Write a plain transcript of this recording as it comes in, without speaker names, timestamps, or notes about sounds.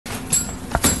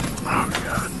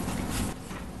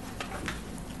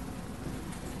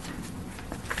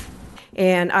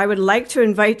And I would like to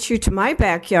invite you to my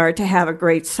backyard to have a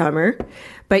great summer,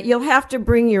 but you'll have to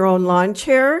bring your own lawn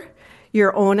chair,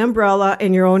 your own umbrella,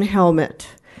 and your own helmet.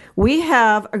 We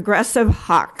have aggressive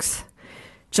hawks.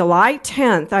 July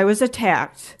 10th, I was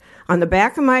attacked on the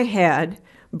back of my head,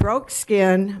 broke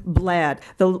skin, bled.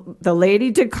 The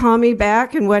lady did call me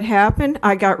back, and what happened?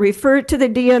 I got referred to the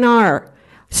DNR,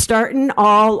 starting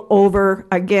all over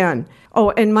again. Oh,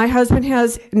 and my husband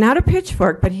has not a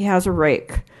pitchfork, but he has a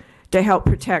rake to help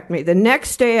protect me. The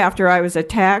next day after I was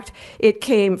attacked, it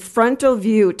came frontal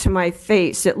view to my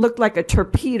face. It looked like a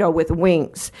torpedo with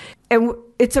wings. And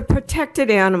it's a protected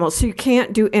animal, so you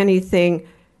can't do anything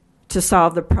to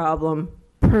solve the problem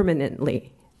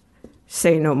permanently.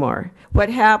 Say no more. What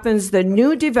happens, the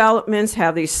new developments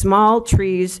have these small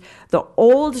trees, the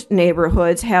old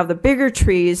neighborhoods have the bigger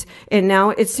trees, and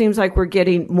now it seems like we're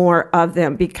getting more of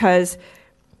them, because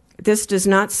this does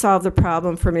not solve the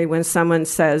problem for me when someone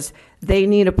says they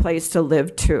need a place to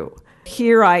live too.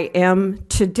 Here I am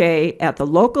today at the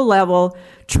local level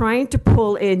trying to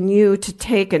pull in you to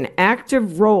take an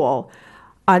active role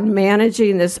on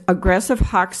managing this aggressive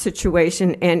hawk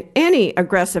situation and any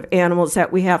aggressive animals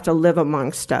that we have to live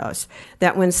amongst us.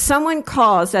 That when someone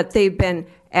calls that they've been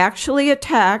actually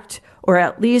attacked or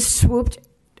at least swooped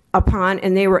upon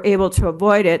and they were able to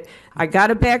avoid it, I got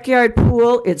a backyard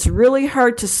pool. It's really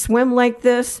hard to swim like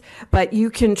this, but you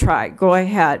can try. Go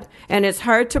ahead. And it's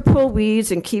hard to pull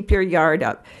weeds and keep your yard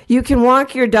up. You can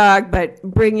walk your dog, but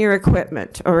bring your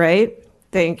equipment, all right?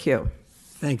 Thank you.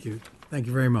 Thank you. Thank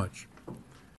you very much.